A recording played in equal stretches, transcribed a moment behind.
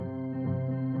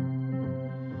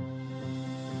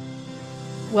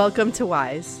Welcome to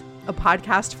Wise, a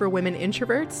podcast for women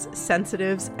introverts,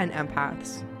 sensitives, and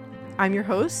empaths. I'm your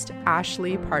host,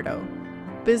 Ashley Pardo,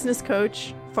 business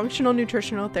coach, functional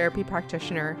nutritional therapy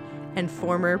practitioner, and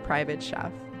former private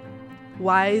chef.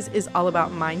 Wise is all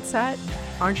about mindset,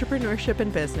 entrepreneurship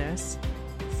and business,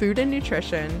 food and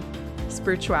nutrition,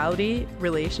 spirituality,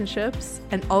 relationships,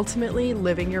 and ultimately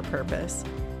living your purpose,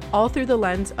 all through the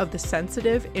lens of the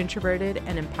sensitive, introverted,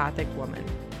 and empathic woman.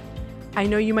 I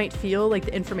know you might feel like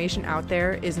the information out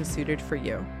there isn't suited for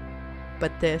you,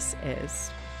 but this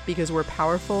is, because we're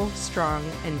powerful, strong,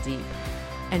 and deep,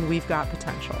 and we've got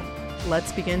potential.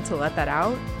 Let's begin to let that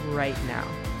out right now.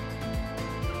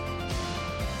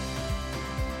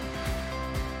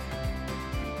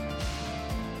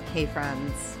 Hey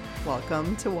friends,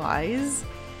 welcome to Wise.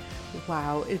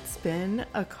 Wow, it's been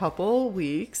a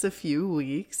few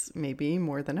weeks, maybe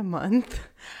more than a month.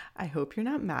 I hope you're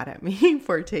not mad at me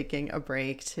for taking a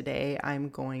break. Today, I'm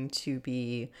going to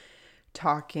be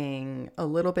talking a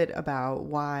little bit about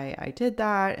why I did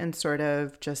that and sort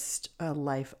of just a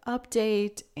life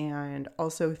update, and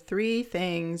also 3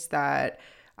 things that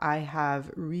I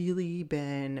have really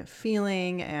been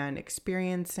feeling and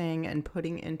experiencing and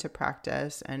putting into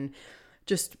practice, and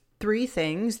just 3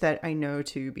 things that I know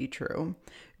to be true.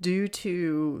 Due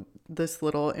to this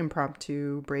little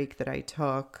impromptu break that I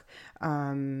took, I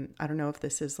don't know if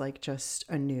this is like just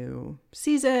a new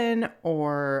season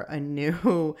or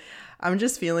I'm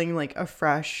just feeling like a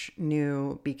fresh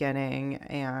new beginning,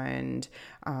 and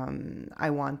I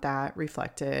want that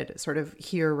reflected sort of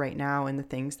here right now in the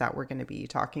things that we're going to be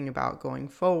talking about going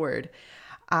forward.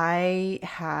 I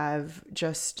have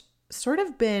just sort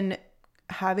of been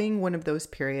having one of those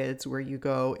periods where you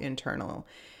go internal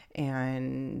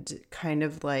and kind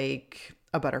of like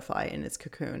a butterfly in its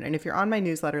cocoon. And if you're on my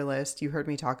newsletter list, you heard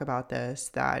me talk about this,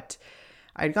 that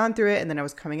I'd gone through it and then I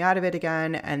was coming out of it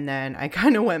again. And then I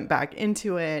kind of went back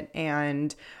into it.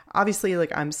 And obviously,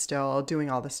 like, I'm still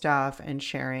doing all the stuff and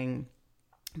sharing,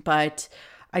 but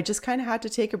I just kind of had to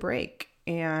take a break,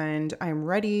 and I'm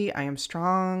ready. I am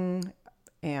strong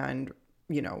and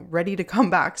ready to come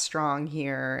back strong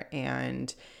here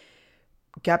and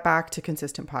get back to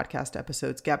consistent podcast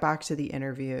episodes, get back to the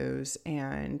interviews,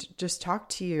 and just talk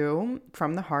to you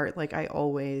from the heart like I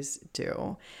always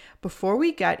do. Before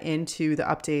we get into the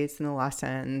updates and the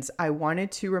lessons, I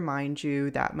wanted to remind you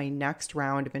that my next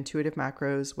round of Intuitive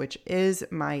Macros, which is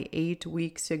my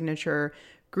 8-week signature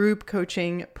group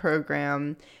coaching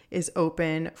program, is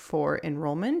open for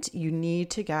enrollment. You need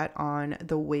to get on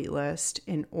the wait list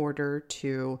in order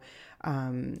to,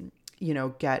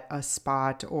 get a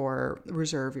spot or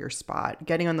reserve your spot.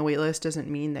 Getting on the wait list doesn't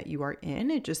mean that you are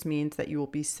in. It just means that you will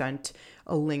be sent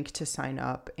a link to sign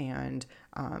up and,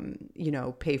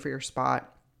 pay for your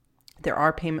spot. There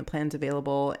are payment plans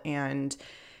available, and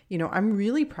I'm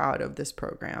really proud of this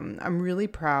program. I'm really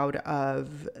proud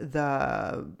of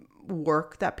the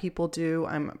work that people do.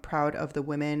 I'm proud of the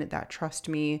women that trust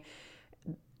me,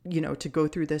 to go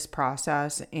through this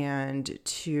process and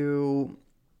to,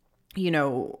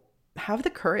 have the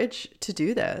courage to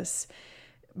do this.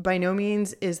 By no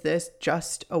means is this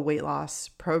just a weight loss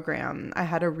program. I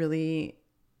had a really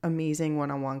amazing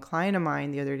one-on-one client of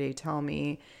mine the other day tell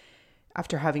me,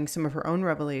 after having some of her own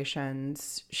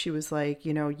revelations, she was like,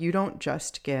 you don't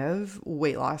just give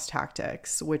weight loss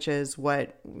tactics, which is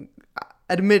what,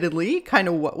 admittedly, kind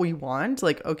of what we want.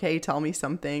 Like, okay, tell me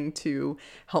something to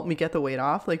help me get the weight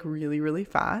off, like really, really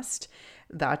fast.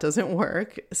 That doesn't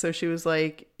work. So she was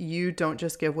like, you don't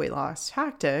just give weight loss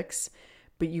tactics,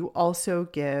 but you also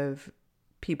give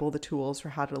people the tools for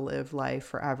how to live life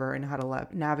forever and how to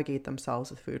navigate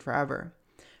themselves with food forever.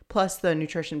 Plus the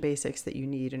nutrition basics that you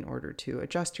need in order to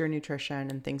adjust your nutrition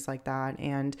and things like that.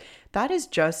 And that is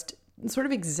just sort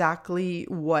of exactly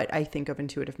what I think of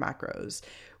Intuitive Macros.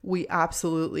 We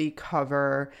absolutely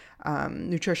cover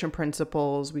nutrition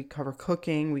principles, we cover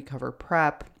cooking, we cover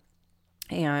prep,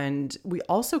 and we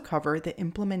also cover the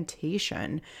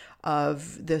implementation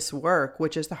of this work,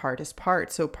 which is the hardest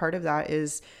part. So part of that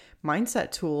is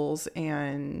mindset tools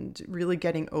and really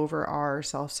getting over our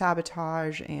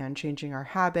self-sabotage and changing our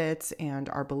habits and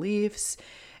our beliefs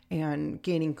and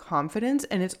gaining confidence.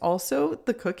 And it's also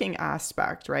the cooking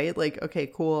aspect, right? Like, okay,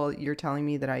 cool, you're telling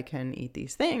me that I can eat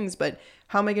these things, but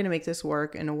how am I going to make this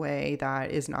work in a way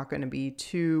that is not going to be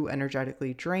too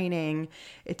energetically draining?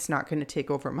 It's not going to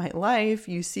take over my life.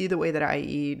 You see the way that I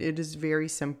eat. It is very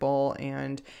simple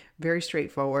and very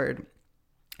straightforward.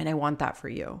 And I want that for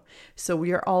you. So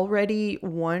we are already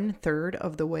 1/3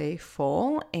 of the way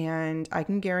full, and I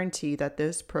can guarantee that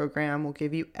this program will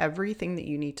give you everything that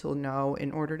you need to know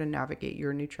in order to navigate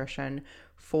your nutrition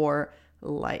for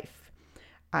life.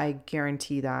 I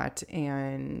guarantee that.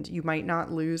 And you might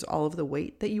not lose all of the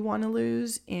weight that you want to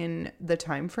lose in the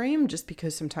time frame, just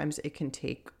because sometimes it can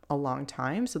take a long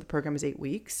time. So the program is 8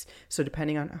 weeks. So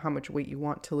depending on how much weight you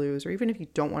want to lose, or even if you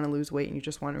don't want to lose weight and you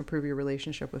just want to improve your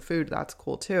relationship with food, that's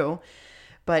cool too.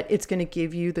 But it's going to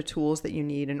give you the tools that you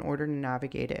need in order to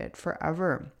navigate it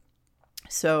forever.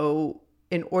 So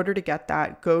in order to get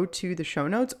that, go to the show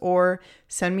notes or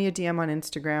send me a DM on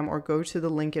Instagram, or go to the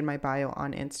link in my bio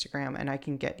on Instagram and I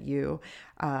can get you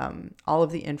all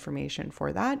of the information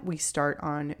for that. We start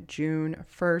on June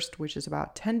 1st, which is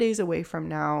about 10 days away from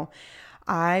now.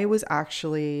 We're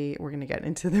going to get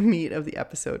into the meat of the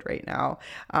episode right now.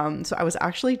 So I was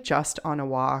actually just on a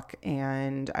walk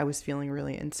and I was feeling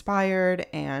really inspired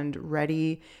and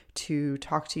ready to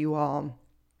talk to you all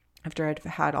after I'd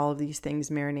had all of these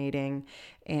things marinating.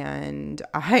 And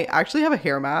I actually have a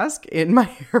hair mask in my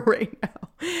hair right now,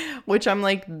 which I'm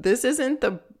like, this isn't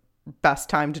the best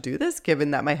time to do this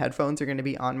given that my headphones are going to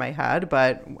be on my head,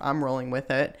 but I'm rolling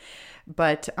with it.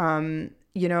 But,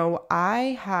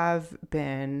 I have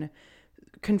been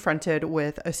confronted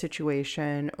with a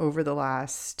situation over the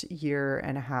last year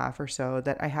and a half or so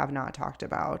that I have not talked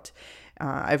about.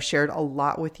 I've shared a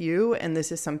lot with you, and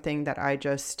this is something that I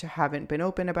just haven't been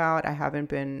open about. I haven't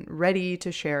been ready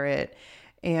to share it.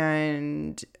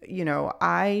 And,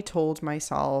 I told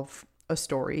myself a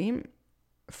story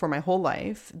for my whole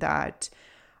life that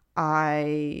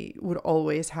I would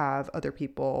always have other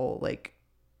people like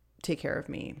take care of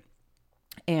me.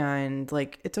 And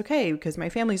like, it's okay because my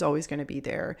family's always going to be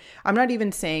there. I'm not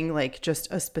even saying like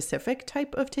just a specific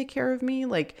type of take care of me.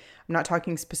 Like, I'm not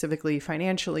talking specifically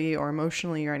financially or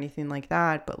emotionally or anything like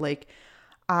that. But like,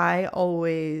 I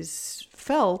always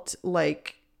felt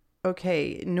like,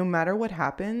 okay, no matter what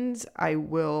happens, I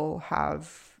will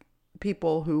have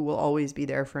people who will always be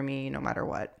there for me no matter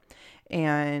what.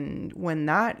 And when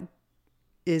that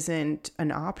isn't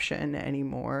an option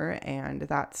anymore and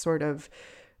that sort of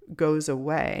goes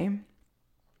away,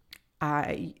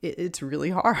 it's really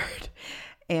hard.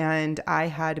 And I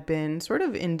had been sort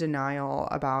of in denial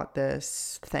about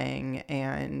this thing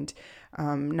and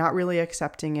not really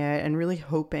accepting it and really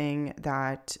hoping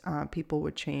that people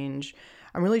would change.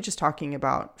 I'm really just talking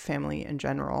about family in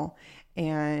general.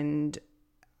 And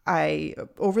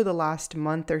over the last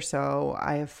month or so,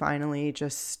 I have finally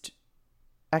just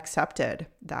accepted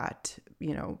that,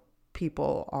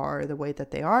 people are the way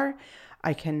that they are.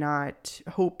 I cannot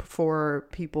hope for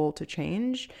people to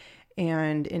change.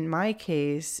 And in my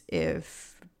case,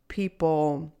 if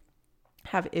people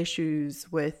have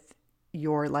issues with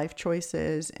your life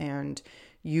choices and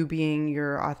you being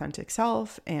your authentic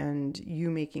self and you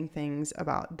making things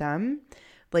about them,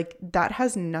 like that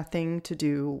has nothing to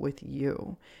do with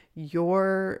you.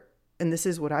 And this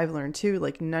is what I've learned too,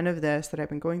 like none of this that I've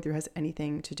been going through has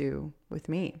anything to do with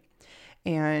me.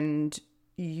 And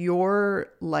your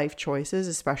life choices,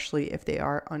 especially if they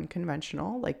are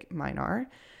unconventional, like mine are,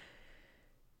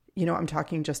 I'm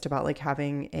talking just about like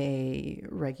having a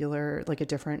regular, like a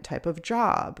different type of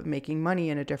job, making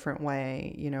money in a different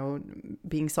way,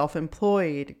 being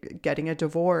self-employed, getting a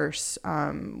divorce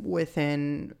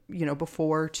within,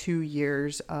 before 2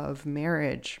 years of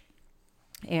marriage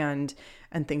and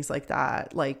things like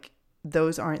that. Like,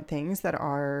 those aren't things that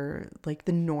are like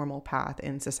the normal path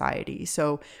in society.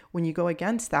 So when you go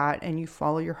against that and you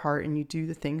follow your heart and you do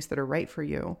the things that are right for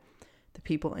you, the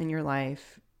people in your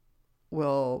life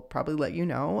will probably let you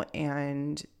know,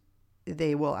 and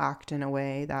they will act in a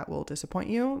way that will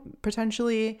disappoint you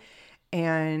potentially.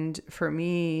 And for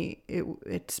me,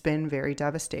 it's been very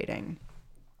devastating.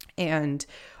 And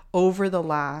over the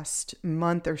last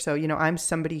month or so, I'm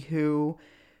somebody who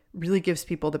really gives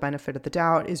people the benefit of the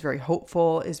doubt, is very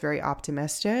hopeful, is very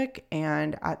optimistic.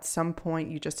 And at some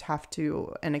point you just have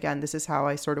to, and again, this is how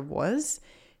I sort of was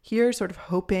here, sort of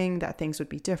hoping that things would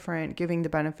be different, giving the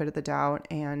benefit of the doubt.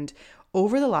 And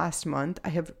over the last month, I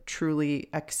have truly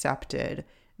accepted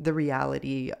the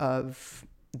reality of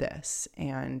this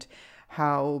and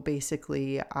how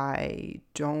basically I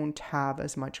don't have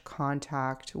as much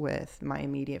contact with my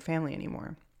immediate family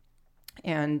anymore.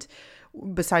 And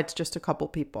besides just a couple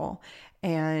people.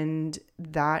 And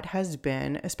that has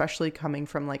been, especially coming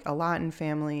from like a Latin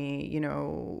family,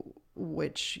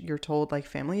 which you're told like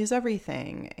family is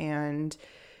everything and,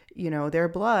 their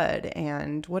blood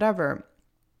and whatever.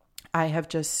 I have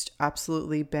just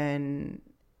absolutely been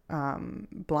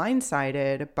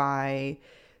blindsided by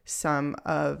some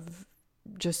of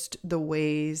just the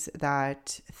ways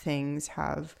that things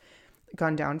have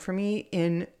gone down for me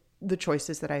in the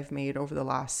choices that I've made over the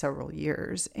last several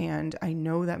years. And I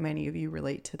know that many of you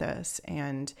relate to this.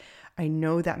 And I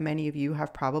know that many of you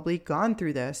have probably gone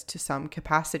through this to some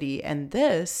capacity. And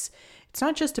this, it's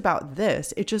not just about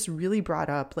this, it just really brought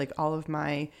up like all of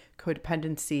my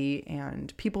codependency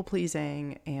and people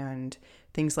pleasing and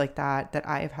things like that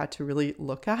I have had to really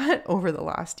look at over the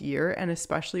last year and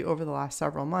especially over the last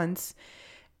several months.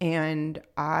 And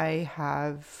I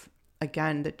have,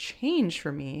 again, the change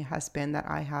for me has been that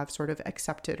I have sort of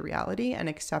accepted reality and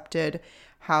accepted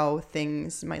how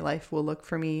things, my life will look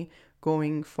for me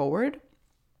going forward.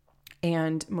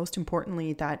 And most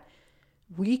importantly, that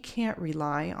we can't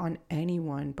rely on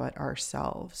anyone but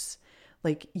ourselves.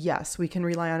 Like, yes, we can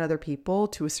rely on other people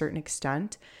to a certain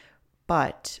extent,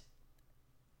 but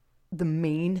the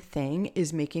main thing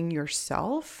is making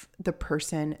yourself the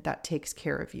person that takes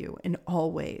care of you in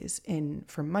all ways,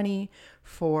 for money,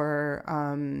 for,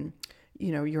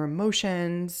 your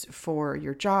emotions, for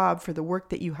your job, for the work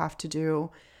that you have to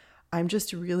do. I'm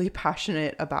just really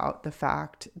passionate about the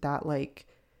fact that like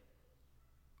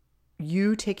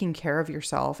you taking care of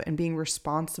yourself and being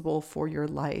responsible for your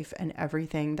life and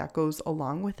everything that goes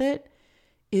along with it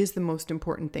is the most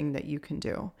important thing that you can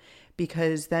do.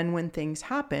 Because then when things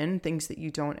happen, things that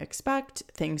you don't expect,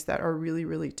 things that are really,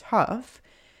 really tough,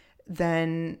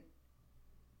 then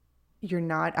you're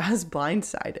not as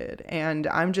blindsided. And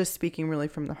I'm just speaking really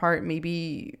from the heart.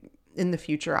 Maybe in the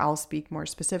future, I'll speak more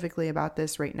specifically about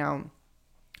this. Right now,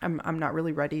 I'm not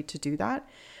really ready to do that.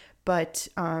 But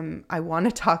I want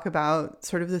to talk about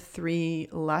sort of the 3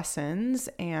 lessons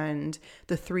and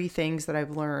the 3 things that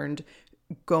I've learned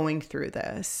going through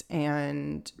this,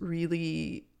 and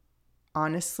really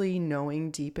honestly knowing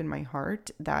deep in my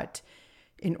heart that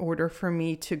in order for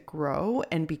me to grow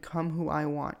and become who I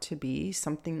want to be,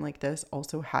 something like this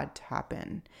also had to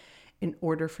happen. In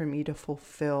order for me to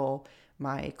fulfill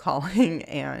my calling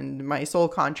and my soul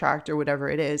contract or whatever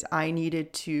it is, I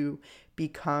needed to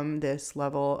become this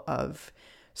level of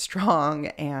strong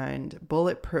and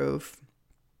bulletproof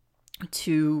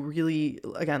to really,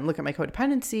 again, look at my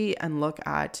codependency and look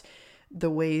at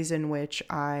the ways in which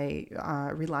I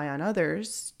rely on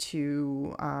others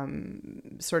to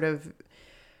sort of,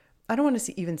 I don't want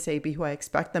to even say be who I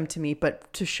expect them to be,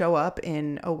 but to show up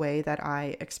in a way that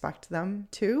I expect them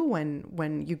to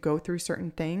when you go through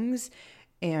certain things.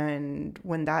 And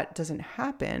when that doesn't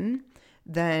happen,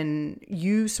 then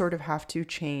you sort of have to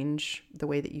change the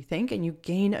way that you think and you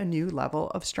gain a new level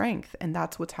of strength. And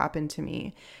that's what's happened to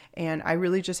me. And I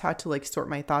really just had to like sort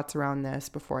my thoughts around this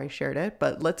before I shared it.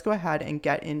 But let's go ahead and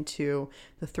get into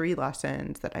the 3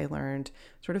 lessons that I learned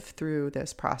sort of through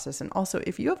this process. And also,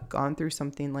 if you have gone through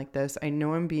something like this, I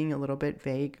know I'm being a little bit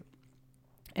vague.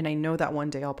 And I know that one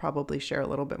day I'll probably share a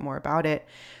little bit more about it.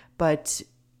 But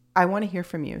I want to hear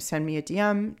from you. Send me a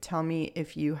DM. Tell me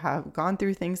if you have gone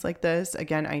through things like this.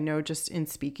 Again, I know just in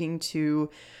speaking to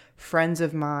friends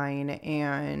of mine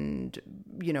and,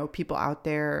 people out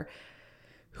there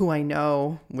who I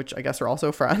know, which I guess are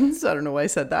also friends. I don't know why I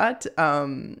said that.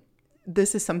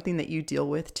 This is something that you deal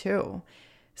with too.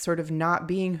 Sort of not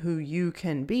being who you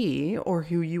can be or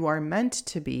who you are meant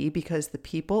to be because the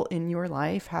people in your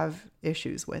life have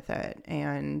issues with it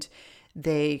and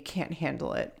they can't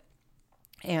handle it.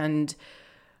 And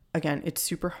again, it's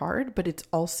super hard, but it's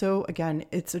also, again,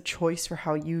 it's a choice for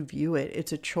how you view it.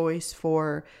 It's a choice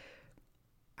for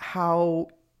how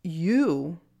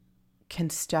you can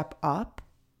step up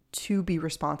to be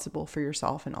responsible for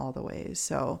yourself in all the ways.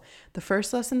 So the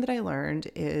first lesson that I learned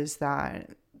is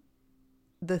that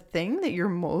the thing that you're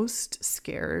most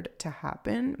scared to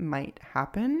happen might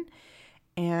happen,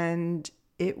 and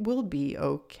it will be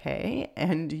okay,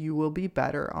 and you will be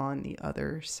better on the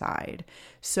other side.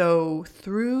 So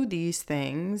through these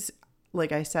things,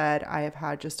 like I said, I have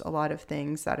had just a lot of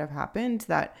things that have happened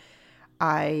that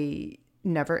I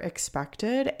never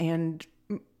expected. And,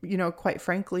 quite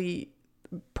frankly,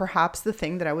 perhaps the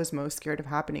thing that I was most scared of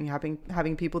happening,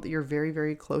 having people that you're very,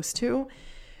 very close to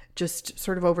just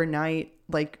sort of overnight,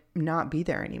 like not be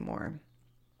there anymore.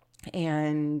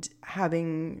 And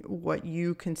having what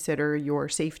you consider your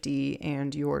safety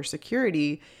and your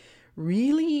security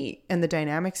really, and the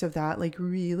dynamics of that, like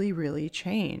really, really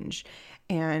change.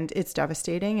 And it's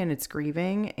devastating and it's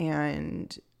grieving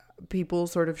and people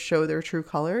sort of show their true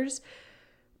colors.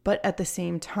 But at the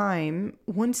same time,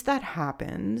 once that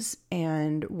happens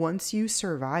and once you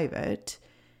survive it,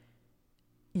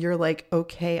 you're like,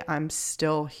 okay, I'm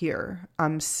still here.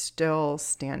 I'm still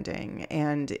standing.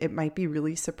 And it might be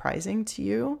really surprising to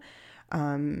you,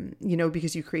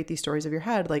 because you create these stories of your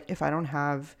head. Like, if I don't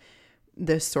have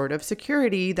this sort of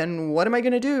security, then what am I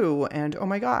going to do? And oh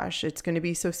my gosh, it's going to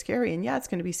be so scary. And yeah, it's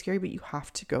going to be scary, but you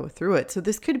have to go through it. So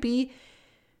this could be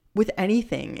with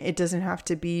anything. It doesn't have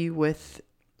to be with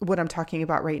what I'm talking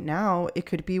about right now. It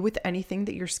could be with anything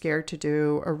that you're scared to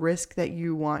do, a risk that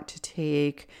you want to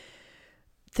take.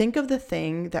 Think of the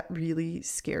thing that really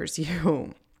scares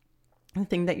you, the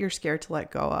thing that you're scared to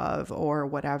let go of or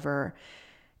whatever,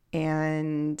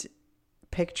 and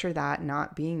picture that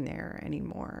not being there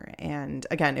anymore. And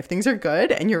again, if things are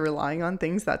good and you're relying on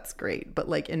things, that's great. But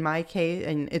like in my case,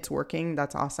 and it's working,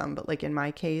 that's awesome. But like in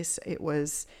my case, it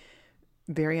was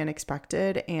very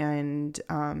unexpected. And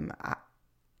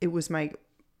it was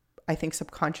I think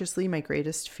subconsciously my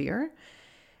greatest fear.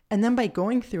 And then by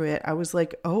going through it, I was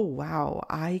like, oh, wow,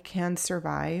 I can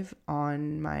survive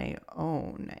on my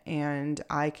own, and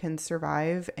I can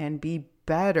survive and be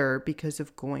better because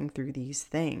of going through these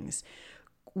things.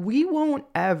 We won't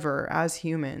ever, as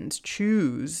humans,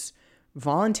 choose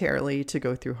voluntarily to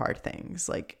go through hard things.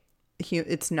 Like,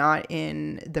 it's not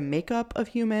in the makeup of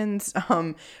humans.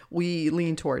 We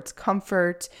lean towards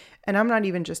comfort. And I'm not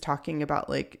even just talking about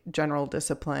like general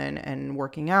discipline and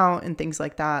working out and things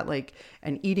like that, like,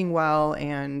 and eating well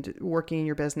and working in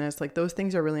your business. Like, those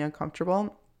things are really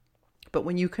uncomfortable. But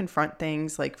when you confront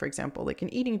things like, for example, like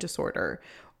an eating disorder,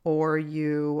 or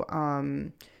you,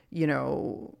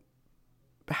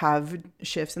 have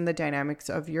shifts in the dynamics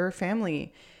of your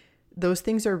family, those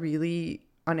things are really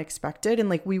unexpected. And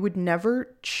like, we would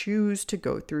never choose to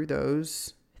go through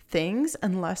those things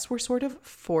unless we're sort of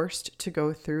forced to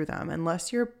go through them,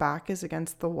 unless your back is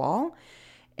against the wall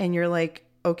and you're like,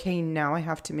 okay, now I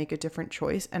have to make a different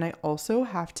choice. And I also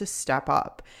have to step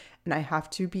up, and I have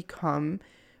to become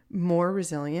more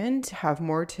resilient, have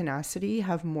more tenacity,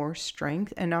 have more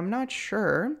strength. And I'm not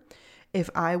sure if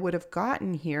I would have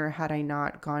gotten here had I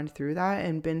not gone through that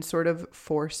and been sort of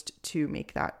forced to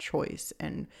make that choice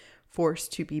and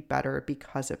forced to be better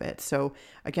because of it. So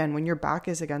again, when your back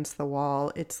is against the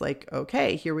wall, it's like,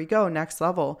 okay, here we go, next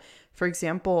level. For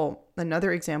example,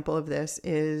 another example of this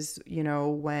is,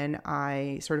 when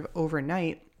I sort of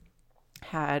overnight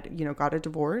had, got a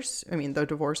divorce. I mean, the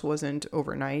divorce wasn't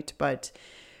overnight, but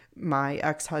my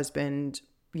ex-husband,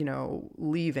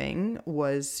 leaving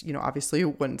was, obviously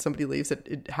when somebody leaves,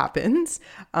 it happens.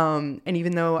 And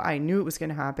even though I knew it was going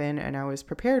to happen and I was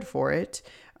prepared for it,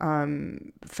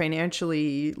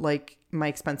 financially, like, my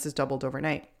expenses doubled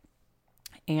overnight.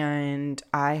 And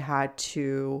I had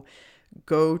to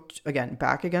go again,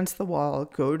 back against the wall,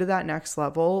 go to that next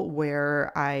level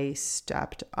where I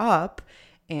stepped up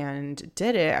and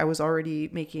did it. I was already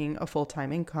making a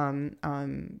full-time income,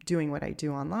 doing what I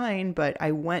do online, but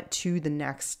I went to the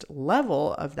next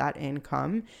level of that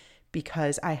income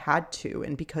because I had to,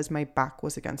 and because my back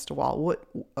was against the wall.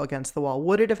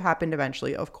 Would it have happened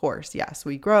eventually? Of course, yes.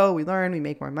 We grow, we learn, we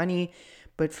make more money.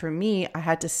 But for me, I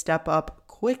had to step up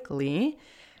quickly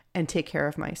and take care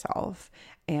of myself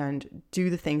and do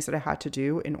the things that I had to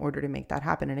do in order to make that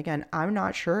happen. And again, I'm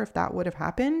not sure if that would have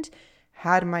happened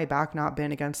had my back not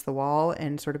been against the wall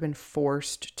and sort of been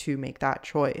forced to make that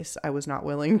choice. I was not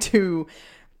willing to.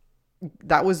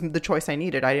 That was the choice I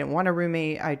needed. I didn't want a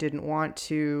roommate. I didn't want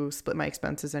to split my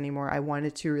expenses anymore. I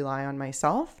wanted to rely on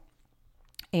myself.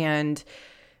 And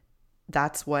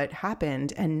that's what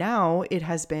happened. And now it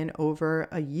has been over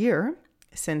a year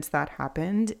since that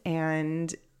happened,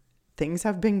 and things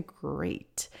have been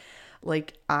great.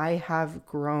 Like, I have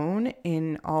grown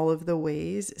in all of the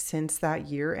ways since that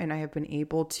year, and I have been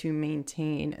able to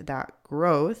maintain that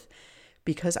growth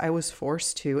because I was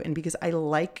forced to, and because I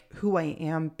like who I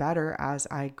am better as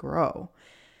I grow.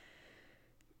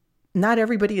 Not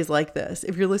everybody is like this.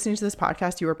 If you're listening to this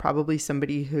podcast, you are probably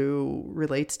somebody who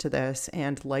relates to this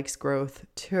and likes growth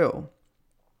too.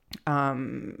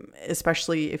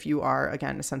 Especially if you are,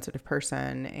 again, a sensitive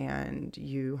person and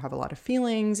you have a lot of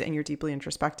feelings and you're deeply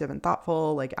introspective and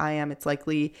thoughtful like I am. It's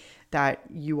likely that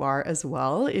you are as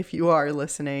well if you are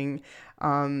listening.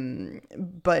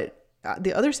 But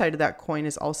the other side of that coin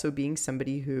is also being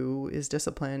somebody who is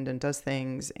disciplined and does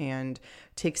things and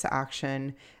takes the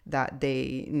action that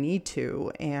they need to.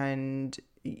 And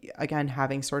again,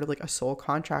 having sort of like a soul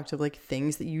contract of like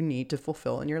things that you need to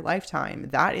fulfill in your lifetime.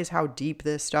 That is how deep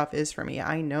this stuff is for me.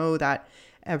 I know that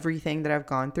everything that I've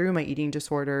gone through, my eating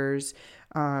disorders,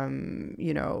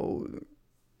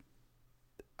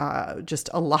 just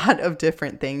a lot of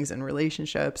different things and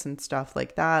relationships and stuff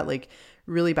like that, like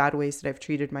really bad ways that I've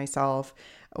treated myself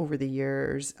over the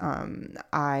years.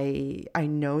 I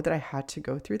know that I had to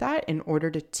go through that in order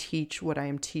to teach what I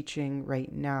am teaching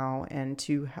right now and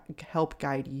to help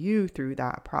guide you through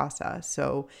that process.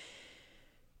 So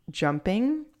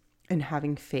jumping and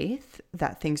having faith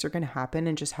that things are going to happen,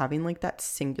 and just having like that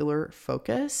singular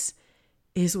focus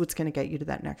is what's going to get you to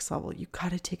that next level. You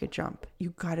got to take a jump.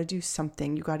 You got to do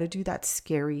something. You got to do that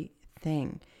scary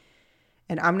thing.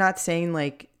 And I'm not saying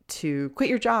like to quit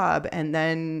your job and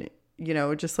then,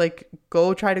 just like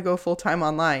try to go full time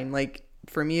online. Like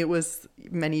for me, it was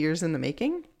many years in the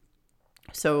making.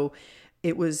 So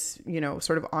it was,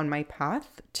 sort of on my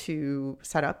path to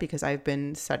set up, because I've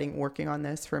been working on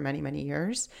this for many, many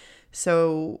years.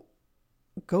 So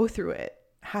go through it.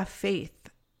 Have faith.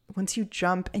 Once you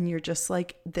jump and you're just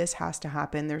like, this has to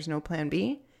happen, there's no plan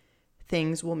B,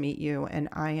 things will meet you. And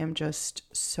I am just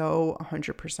so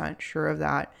 100% sure of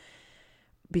that,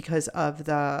 because of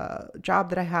the job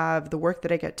that I have, the work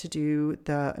that I get to do,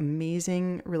 the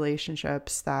amazing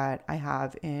relationships that I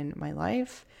have in my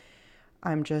life.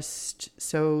 I'm just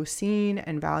so seen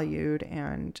and valued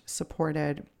and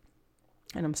supported,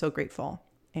 and I'm so grateful.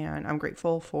 And I'm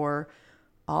grateful for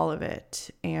all of it.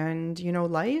 And,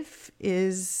 life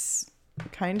is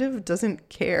kind of doesn't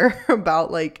care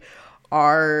about like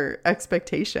our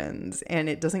expectations, and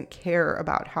it doesn't care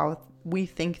about how we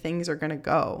think things are going to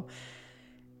go.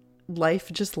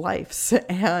 Life just lifes,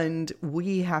 and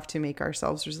we have to make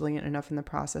ourselves resilient enough in the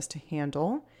process to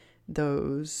handle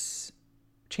those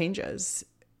changes,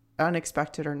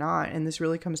 unexpected or not. And this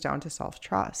really comes down to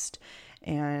self-trust.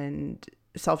 And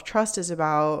self-trust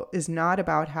is not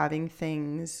about having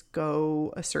things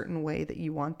go a certain way that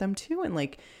you want them to, and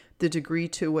like the degree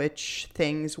to which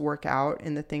things work out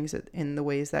in the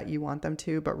ways that you want them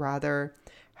to, but rather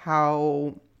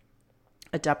how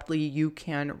adeptly you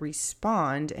can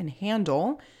respond and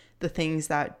handle the things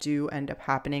that do end up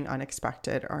happening,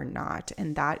 unexpected or not.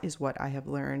 And that is what I have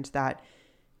learned, that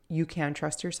you can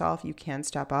trust yourself, you can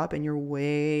step up, and you're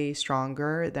way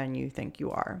stronger than you think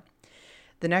you are.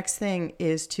 The next thing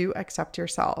is to accept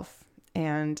yourself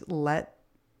and let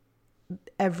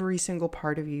every single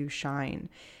part of you shine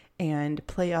and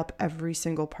play up every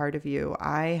single part of you.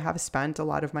 I have spent a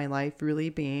lot of my life really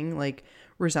being like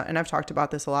and I've talked about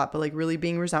this a lot, but like really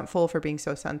being resentful for being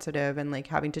so sensitive and like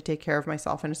having to take care of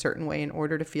myself in a certain way in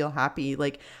order to feel happy.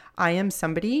 Like I am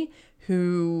somebody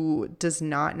who does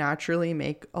not naturally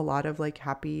make a lot of like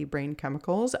happy brain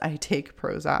chemicals. I take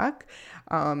Prozac.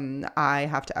 I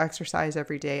have to exercise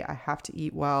every day. I have to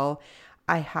eat well.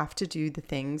 I have to do the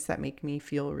things that make me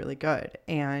feel really good,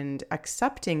 and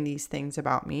accepting these things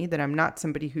about me, that I'm not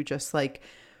somebody who just like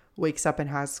wakes up and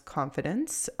has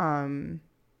confidence.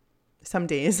 Some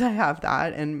days I have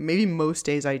that, and maybe most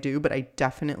days I do, but I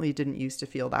definitely didn't used to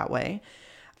feel that way.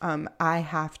 I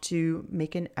have to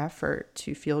make an effort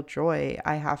to feel joy.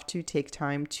 I have to take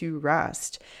time to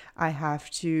rest. I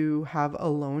have to have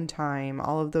alone time.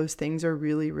 All of those things are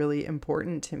really, really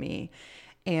important to me.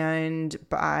 And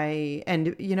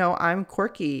I'm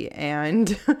quirky,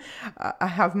 and I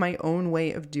have my own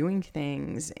way of doing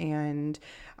things, and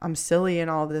I'm silly and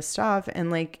all this stuff. And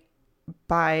like,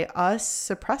 by us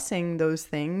suppressing those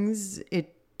things,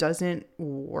 it doesn't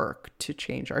work to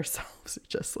change ourselves. It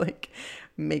just like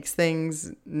makes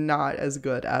things not as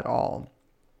good at all.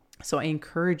 So I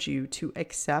encourage you to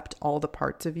accept all the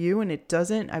parts of you. And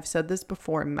I've said this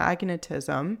before,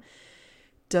 magnetism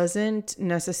doesn't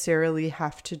necessarily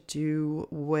have to do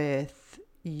with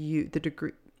you,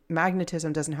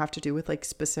 magnetism doesn't have to do with like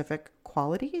specific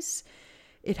qualities.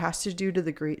 It has to do to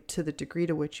the degree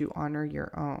to which you honor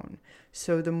your own.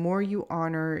 So the more you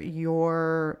honor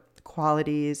your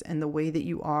qualities and the way that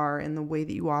you are and the way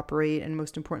that you operate, and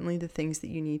most importantly, the things that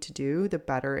you need to do, the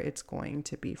better it's going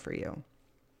to be for you.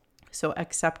 So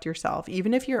accept yourself,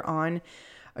 even if you're on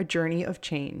a journey of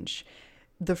change.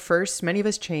 Many of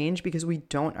us change because we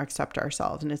don't accept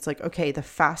ourselves. And it's like, okay, the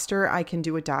faster I can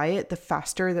do a diet, the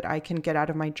faster that I can get out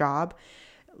of my job,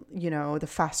 the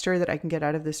faster that I can get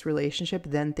out of this relationship,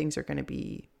 then things are going to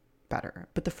be better.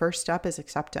 But the first step is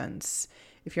acceptance.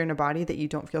 If you're in a body that you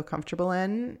don't feel comfortable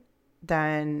in,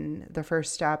 then the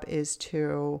first step is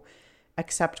to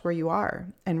accept where you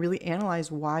are and really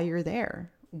analyze why you're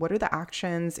there. What are the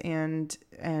actions and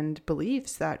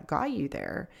beliefs that got you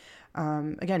there?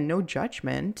 Again, no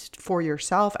judgment for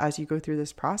yourself as you go through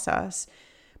this process,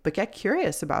 but get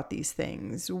curious about these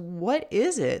things. What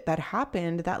is it that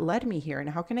happened that led me here?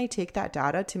 And how can I take that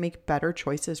data to make better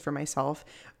choices for myself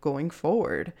going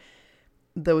forward?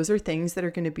 Those are things that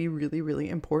are going to be really, really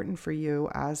important for you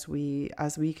as we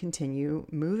continue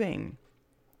moving.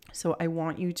 So I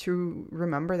want you to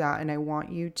remember that, and I want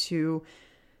you to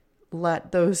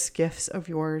let those gifts of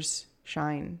yours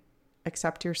shine.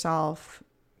 Accept yourself,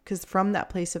 because from that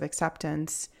place of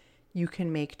acceptance, you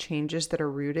can make changes that are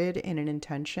rooted in an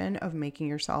intention of making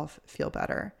yourself feel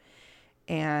better.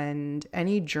 And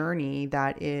any journey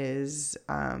that is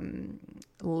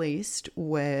laced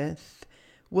with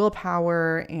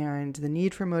willpower and the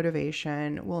need for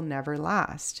motivation will never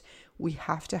last. We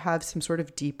have to have some sort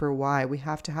of deeper why. We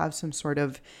have to have some sort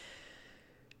of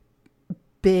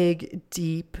big,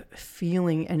 deep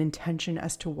feeling and intention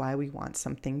as to why we want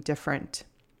something different.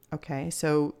 Okay,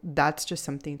 so that's just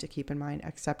something to keep in mind.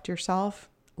 Accept yourself,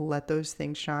 let those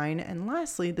things shine. And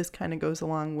lastly, this kind of goes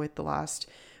along with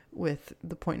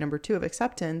the point number 2 of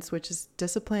acceptance, which is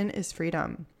discipline is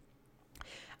freedom.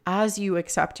 As you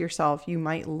accept yourself, you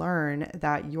might learn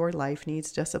that your life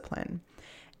needs discipline.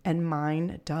 And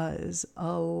mine does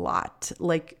a lot,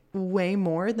 like way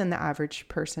more than the average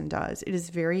person does. It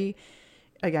is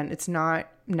again, it's not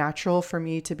natural for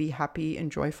me to be happy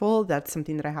and joyful. That's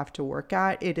something that I have to work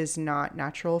at. It is not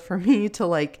natural for me to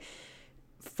like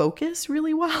focus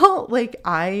really well. Like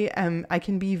I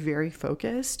can be very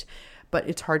focused, but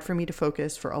it's hard for me to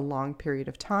focus for a long period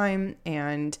of time.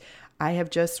 And I have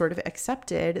just sort of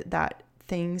accepted that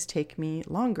things take me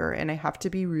longer, and I have to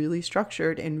be really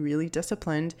structured and really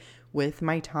disciplined with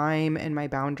my time and my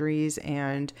boundaries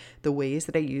and the ways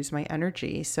that I use my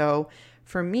energy. So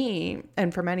for me,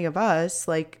 and for many of us,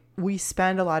 like we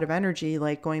spend a lot of energy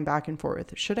like going back and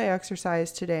forth. Should I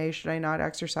exercise today? Should I not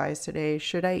exercise today?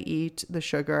 Should I eat the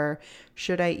sugar?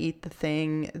 Should I eat the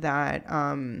thing that,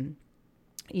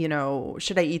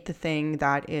 should I eat the thing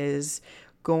that is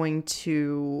going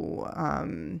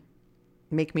to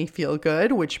make me feel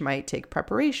good, which might take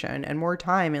preparation and more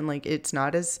time. And like, it's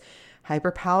not as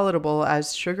hyper palatable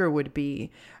as sugar would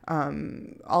be.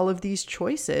 All of these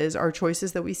choices are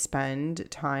choices that we spend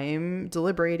time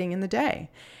deliberating in the day.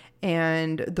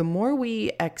 And the more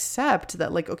we accept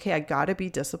that, like, okay, I gotta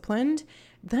be disciplined,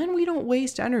 then we don't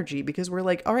waste energy because we're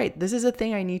like, all right, this is a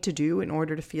thing I need to do in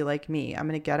order to feel like me. I'm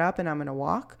going to get up and I'm going to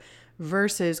walk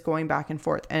versus going back and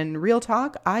forth. And real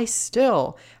talk, I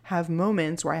still have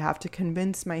moments where I have to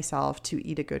convince myself to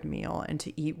eat a good meal and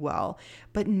to eat well.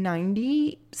 But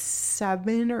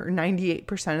 97 or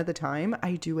 98% of the time,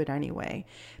 I do it anyway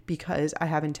because I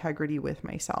have integrity with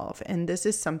myself. And this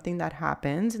is something that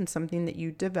happens and something that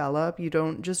you develop. You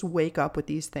don't just wake up with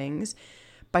these things.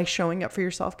 By showing up for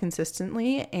yourself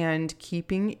consistently and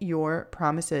keeping your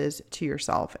promises to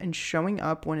yourself and showing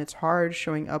up when it's hard,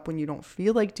 showing up when you don't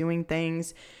feel like doing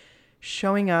things,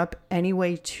 showing up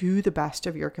anyway to the best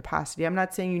of your capacity. I'm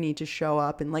not saying you need to show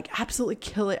up and like absolutely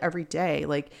kill it every day.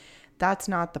 Like that's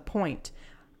not the point.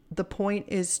 The point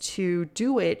is to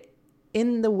do it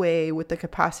in the way with the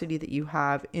capacity that you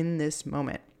have in this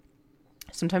moment.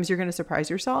 Sometimes you're going to surprise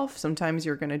yourself. Sometimes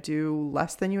you're going to do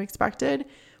less than you expected.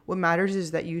 What matters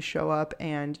is that you show up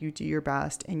and you do your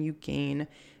best and you gain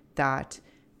that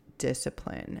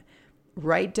discipline.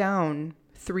 Write down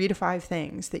 3 to 5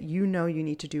 things that you know you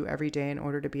need to do every day in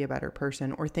order to be a better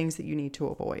person, or things that you need to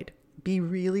avoid. Be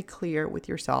really clear with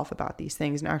yourself about these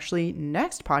things. And actually,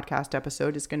 next podcast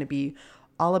episode is going to be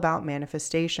all about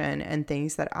manifestation and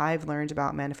things that I've learned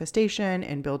about manifestation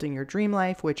and building your dream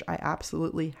life, which I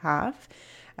absolutely have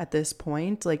at this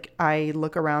point. Like I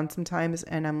look around sometimes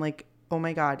and I'm like, oh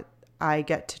my God, I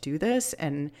get to do this.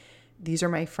 And these are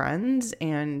my friends.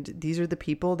 And these are the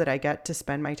people that I get to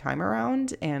spend my time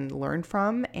around and learn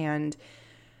from. And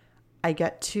I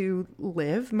get to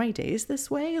live my days this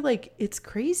way. Like it's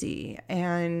crazy.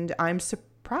 And I'm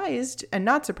surprised, and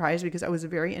not surprised because I was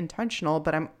very intentional,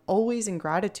 but I'm always in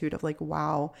gratitude of like,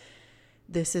 wow,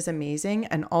 this is amazing.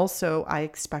 And also I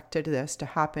expected this to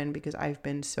happen because I've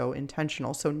been so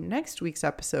intentional. So next week's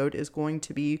episode is going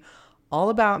to be all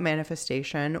about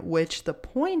manifestation, which the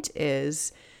point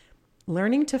is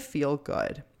learning to feel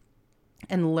good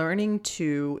and learning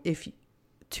to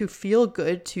feel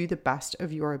good to the best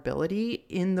of your ability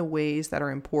in the ways that are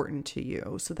important to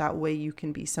you. So that way you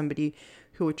can be somebody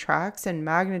who attracts and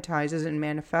magnetizes and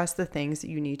manifests the things that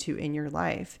you need to in your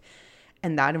life.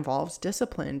 And that involves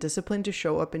discipline to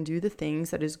show up and do the things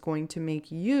that is going to make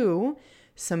you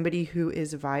somebody who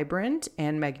is vibrant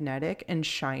and magnetic and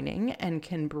shining and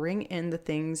can bring in the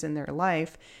things in their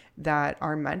life that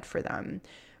are meant for them.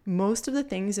 Most of the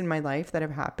things in my life that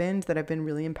have happened that have been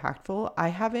really impactful, I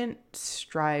haven't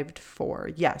strived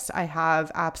for. Yes, I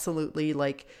have absolutely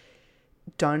like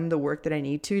done the work that I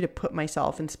need to put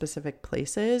myself in specific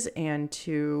places and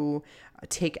to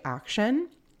take action.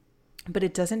 But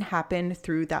it doesn't happen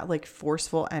through that like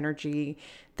forceful energy,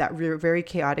 that very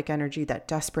chaotic energy, that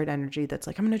desperate energy that's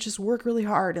like, I'm going to just work really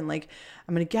hard and like,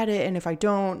 I'm going to get it. And if I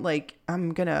don't, like,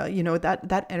 I'm going to,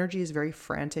 that energy is very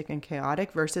frantic and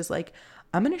chaotic versus like,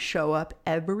 I'm going to show up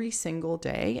every single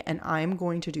day and I'm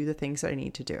going to do the things that I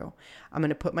need to do. I'm going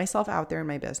to put myself out there in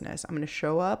my business. I'm going to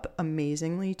show up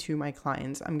amazingly to my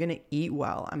clients. I'm going to eat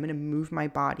well. I'm going to move my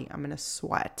body. I'm going to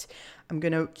sweat. I'm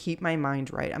going to keep my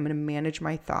mind right. I'm going to manage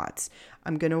my thoughts.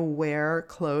 I'm going to wear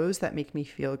clothes that make me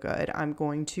feel good. I'm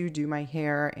going to do my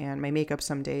hair and my makeup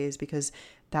some days because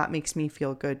that makes me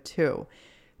feel good too.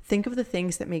 Think of the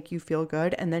things that make you feel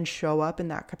good and then show up in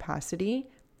that capacity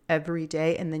every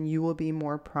day, and then you will be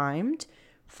more primed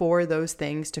for those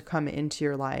things to come into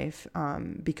your life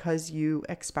because you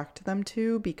expect them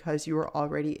to, because you are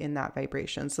already in that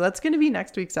vibration. So that's going to be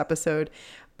next week's episode.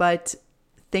 But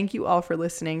thank you all for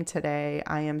listening today.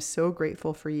 I am so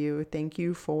grateful for you. Thank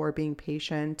you for being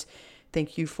patient.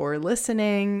 Thank you for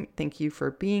listening. Thank you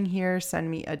for being here.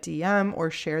 Send me a DM or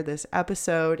share this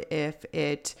episode if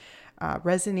it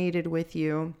resonated with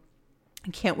you. I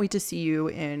can't wait to see you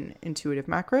in Intuitive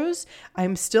Macros.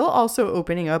 I'm still also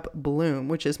opening up Bloom,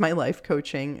 which is my life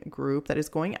coaching group that is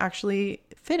going actually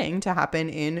fitting to happen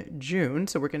in June.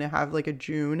 So we're going to have like a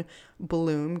June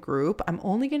Bloom group. I'm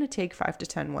only going to take 5 to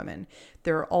 10 women.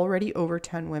 There are already over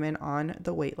 10 women on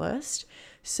the wait list.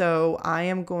 So I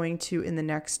am going to, in the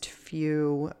next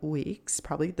few weeks,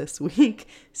 probably this week,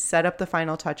 set up the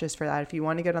final touches for that. If you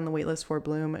want to get on the wait list for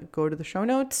Bloom, go to the show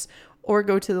notes or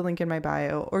go to the link in my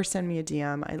bio or send me a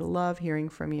DM. I love hearing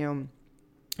from you.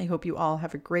 I hope you all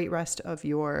have a great rest of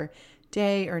your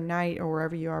day or night or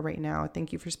wherever you are right now.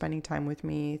 Thank you for spending time with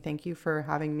me. Thank you for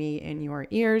having me in your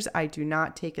ears. I do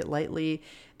not take it lightly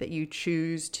that you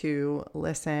choose to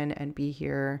listen and be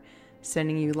here.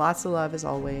 Sending you lots of love as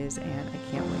always, and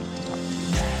I can't wait to talk to you.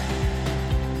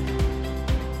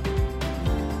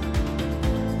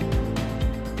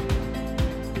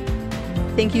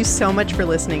 Thank you so much for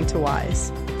listening to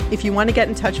Wise. If you want to get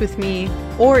in touch with me,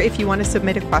 or if you want to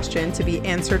submit a question to be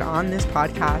answered on this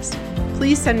podcast,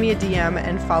 please send me a DM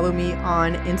and follow me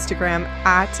on Instagram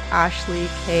at Ashley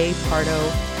K. Pardo.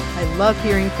 I love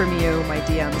hearing from you. My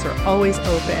DMs are always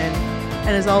open.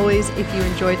 And as always, if you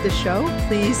enjoyed the show,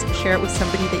 please share it with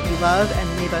somebody that you love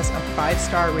and leave us a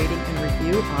 5-star rating and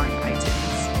review on iTunes.